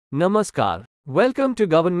Namaskar. Welcome to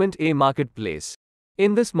Government A Marketplace.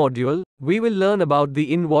 In this module, we will learn about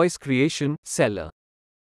the invoice creation seller.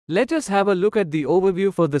 Let us have a look at the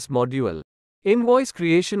overview for this module. Invoice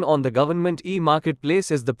creation on the Government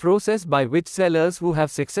e-marketplace is the process by which sellers who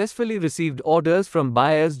have successfully received orders from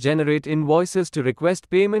buyers generate invoices to request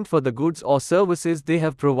payment for the goods or services they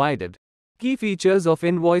have provided. Key features of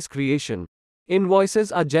invoice creation.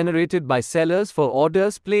 Invoices are generated by sellers for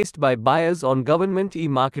orders placed by buyers on Government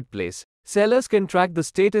e-marketplace. Sellers can track the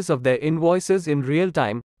status of their invoices in real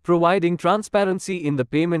time, providing transparency in the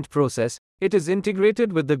payment process. It is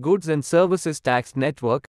integrated with the Goods and Services Tax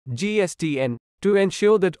Network, GSTN, to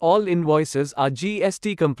ensure that all invoices are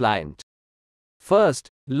GST compliant. First,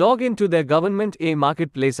 log in to their Government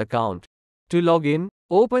e-marketplace account. To log in,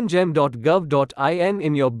 open gem.gov.in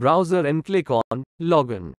in your browser and click on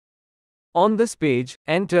Login. On this page,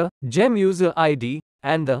 enter GeM user ID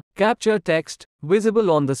and the capture text visible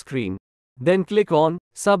on the screen. Then click on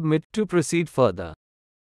Submit to proceed further.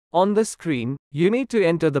 On the screen, you need to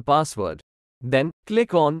enter the password. Then,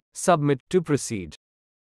 click on Submit to proceed.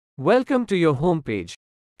 Welcome to your home page.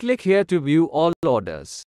 Click here to view all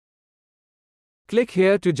orders. Click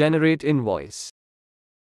here to generate invoice.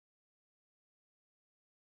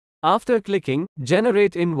 After clicking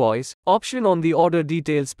Generate Invoice option on the Order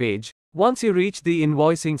Details page, once you reach the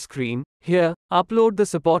invoicing screen, here, upload the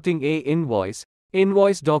supporting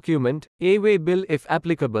invoice document, way bill if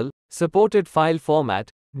applicable, supported file format,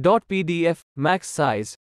 .pdf, max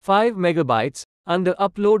size, 5 MB, under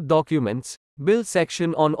Upload Documents, Bill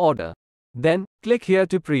section on order. Then, click here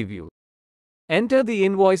to preview. Enter the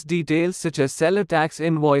invoice details such as seller tax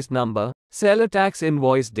invoice number, seller tax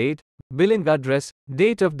invoice date, billing address,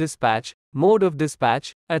 date of dispatch, mode of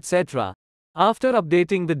dispatch, etc. After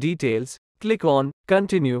updating the details, click on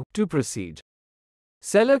Continue to proceed.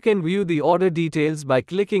 Seller can view the order details by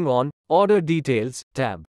clicking on Order Details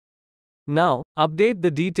tab. Now, update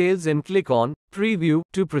the details and click on Preview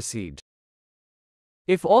to proceed.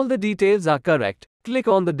 If all the details are correct, click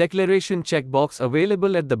on the declaration checkbox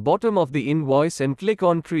available at the bottom of the invoice and click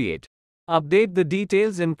on Create. Update the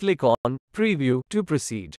details and click on Preview to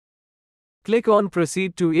proceed. Click on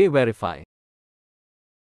Proceed to verify.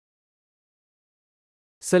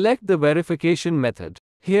 Select the verification method.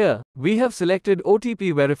 Here, we have selected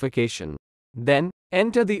OTP verification. Then,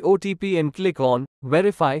 enter the OTP and click on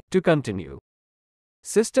Verify to continue.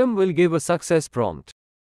 System will give a success prompt.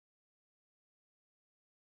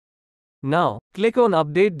 Now, click on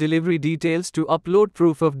Update Delivery Details to upload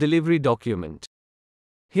proof of delivery document.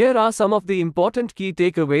 Here are some of the important key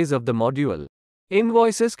takeaways of the module.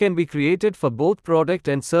 Invoices can be created for both product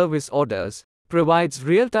and service orders, provides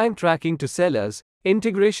real-time tracking to sellers,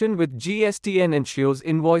 integration with GSTN ensures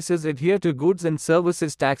invoices adhere to goods and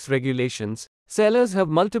services tax regulations. Sellers have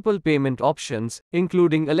multiple payment options,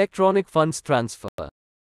 including electronic funds transfer.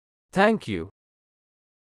 Thank you.